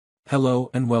Hello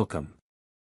and welcome.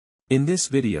 In this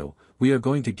video, we are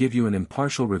going to give you an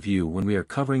impartial review when we are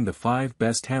covering the 5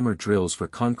 best hammer drills for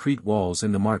concrete walls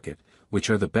in the market, which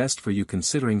are the best for you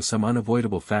considering some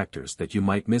unavoidable factors that you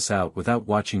might miss out without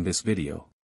watching this video.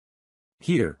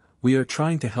 Here, we are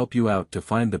trying to help you out to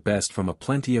find the best from a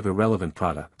plenty of irrelevant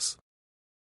products.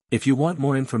 If you want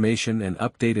more information and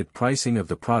updated pricing of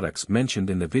the products mentioned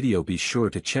in the video, be sure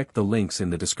to check the links in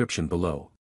the description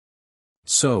below.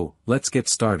 So, let's get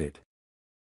started.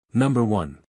 Number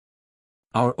 1.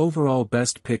 Our overall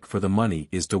best pick for the money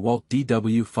is DeWalt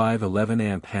DW511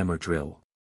 amp hammer drill.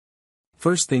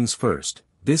 First things first,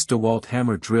 this DeWalt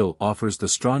hammer drill offers the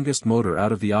strongest motor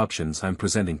out of the options I'm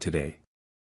presenting today.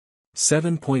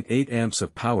 7.8 amps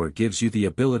of power gives you the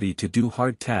ability to do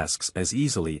hard tasks as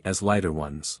easily as lighter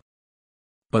ones.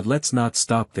 But let's not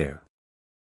stop there.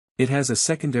 It has a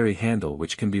secondary handle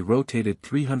which can be rotated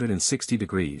 360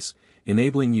 degrees,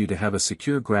 enabling you to have a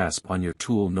secure grasp on your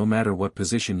tool no matter what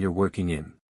position you're working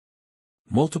in.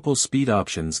 Multiple speed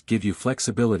options give you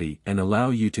flexibility and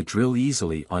allow you to drill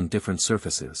easily on different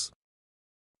surfaces.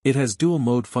 It has dual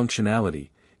mode functionality,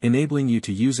 enabling you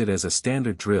to use it as a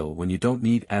standard drill when you don't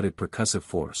need added percussive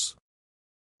force.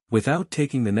 Without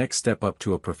taking the next step up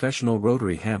to a professional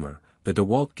rotary hammer, the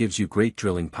DeWalt gives you great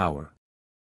drilling power.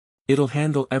 It'll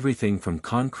handle everything from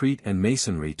concrete and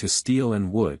masonry to steel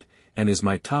and wood, and is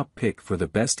my top pick for the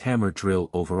best hammer drill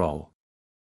overall.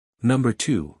 Number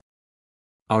 2.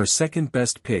 Our second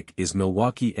best pick is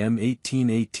Milwaukee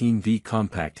M18 18V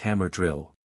compact hammer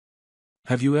drill.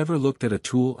 Have you ever looked at a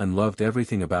tool and loved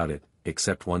everything about it,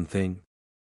 except one thing?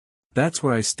 That's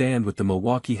where I stand with the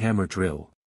Milwaukee hammer drill.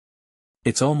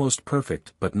 It's almost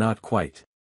perfect but not quite.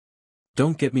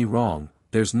 Don't get me wrong,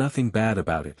 there's nothing bad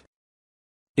about it.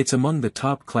 It's among the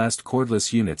top-classed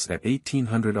cordless units at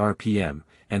 1800 RPM,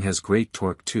 and has great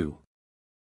torque too.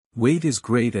 Weight is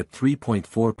great at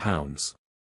 3.4 pounds.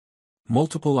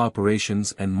 Multiple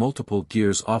operations and multiple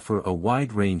gears offer a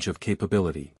wide range of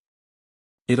capability.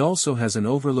 It also has an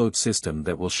overload system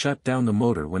that will shut down the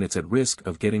motor when it's at risk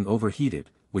of getting overheated,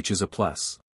 which is a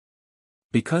plus.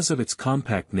 Because of its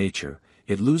compact nature,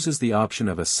 it loses the option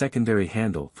of a secondary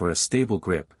handle for a stable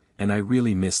grip, and I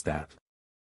really miss that.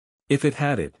 If it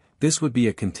had it, this would be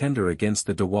a contender against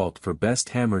the DeWalt for best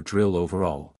hammer drill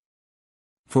overall.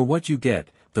 For what you get,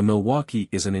 the Milwaukee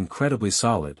is an incredibly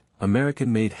solid,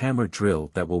 American-made hammer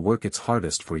drill that will work its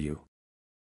hardest for you.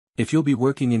 If you'll be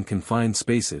working in confined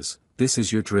spaces, this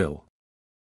is your drill.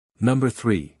 Number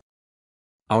 3.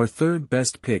 Our third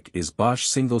best pick is Bosch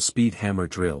single-speed hammer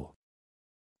drill.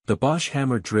 The Bosch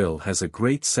hammer drill has a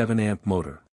great 7-amp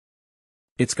motor.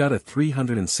 It's got a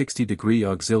 360-degree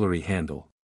auxiliary handle.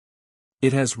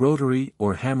 It has rotary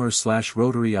or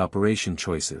hammer/rotary operation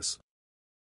choices.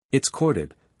 It's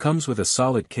corded, comes with a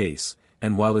solid case,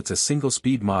 and while it's a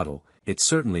single-speed model, it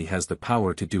certainly has the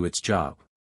power to do its job.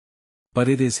 But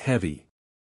it is heavy.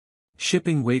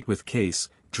 Shipping weight with case,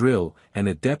 drill, and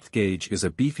a depth gauge is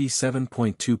a beefy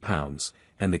 7.2 pounds,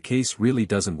 and the case really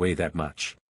doesn't weigh that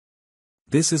much.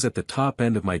 This is at the top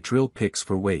end of my drill picks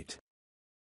for weight.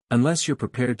 Unless you're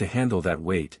prepared to handle that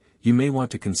weight, you may want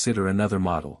to consider another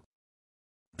model.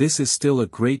 This is still a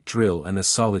great drill and a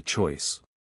solid choice.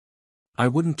 I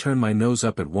wouldn't turn my nose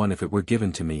up at one if it were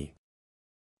given to me.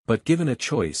 But given a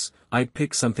choice, I'd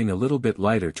pick something a little bit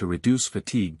lighter to reduce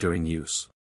fatigue during use.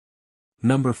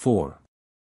 Number 4.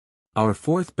 Our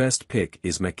fourth best pick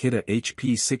is Makita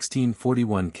HP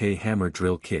 1641K hammer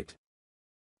drill kit.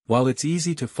 While it's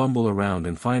easy to fumble around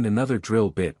and find another drill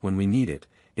bit when we need it,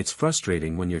 it's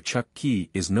frustrating when your chuck key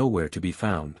is nowhere to be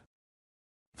found.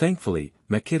 Thankfully,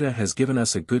 Makita has given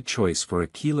us a good choice for a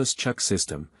keyless chuck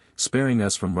system, sparing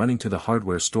us from running to the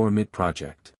hardware store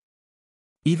mid-project.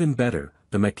 Even better,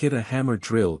 the Makita hammer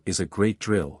drill is a great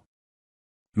drill.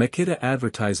 Makita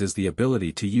advertises the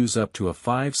ability to use up to a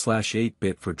 5/8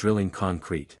 bit for drilling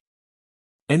concrete.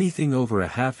 Anything over a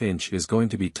 ½ inch is going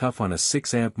to be tough on a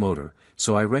 6-amp motor,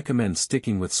 so I recommend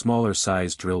sticking with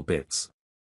smaller-sized drill bits.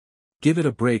 Give it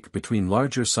a break between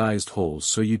larger-sized holes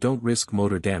so you don't risk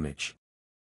motor damage.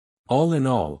 All in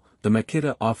all, the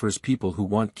Makita offers people who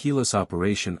want keyless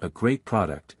operation a great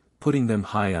product, putting them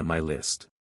high on my list.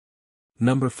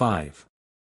 Number 5.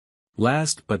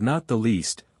 Last but not the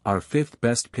least, our fifth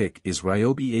best pick is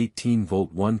Ryobi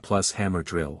 18V 1+ hammer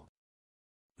drill.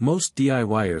 Most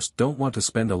DIYers don't want to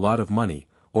spend a lot of money,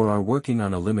 or are working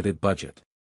on a limited budget.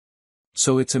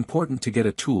 So it's important to get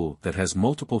a tool that has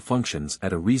multiple functions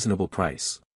at a reasonable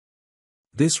price.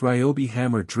 This Ryobi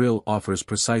hammer drill offers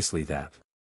precisely that.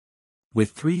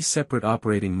 With 3 separate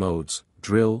operating modes,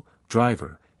 drill,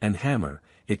 driver, and hammer,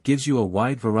 it gives you a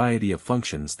wide variety of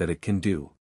functions that it can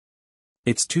do.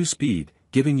 It's 2-speed,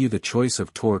 giving you the choice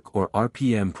of torque or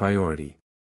RPM priority.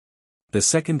 The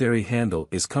secondary handle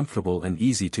is comfortable and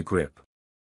easy to grip.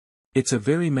 It's a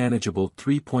very manageable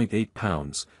 3.8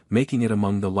 pounds, making it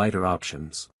among the lighter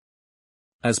options.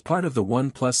 As part of the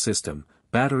One Plus system,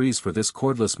 batteries for this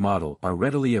cordless model are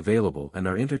readily available and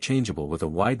are interchangeable with a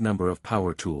wide number of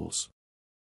power tools.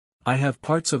 I have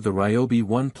parts of the Ryobi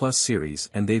One Plus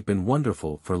series and they've been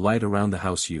wonderful for light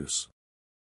around-the-house use.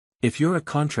 If you're a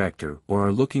contractor or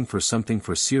are looking for something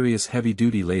for serious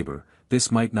heavy-duty labor, this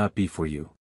might not be for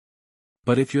you.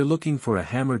 But if you're looking for a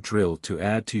hammer drill to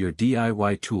add to your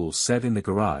DIY tool set in the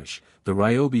garage, the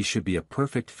Ryobi should be a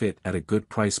perfect fit at a good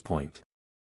price point.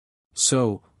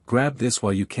 So, grab this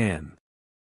while you can.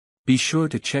 Be sure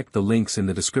to check the links in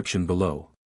the description below.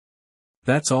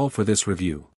 That's all for this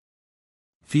review.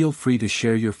 Feel free to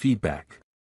share your feedback.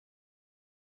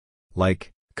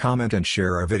 Like, comment and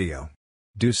share our video.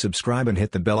 Do subscribe and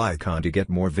hit the bell icon to get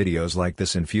more videos like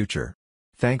this in future.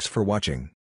 Thanks for watching.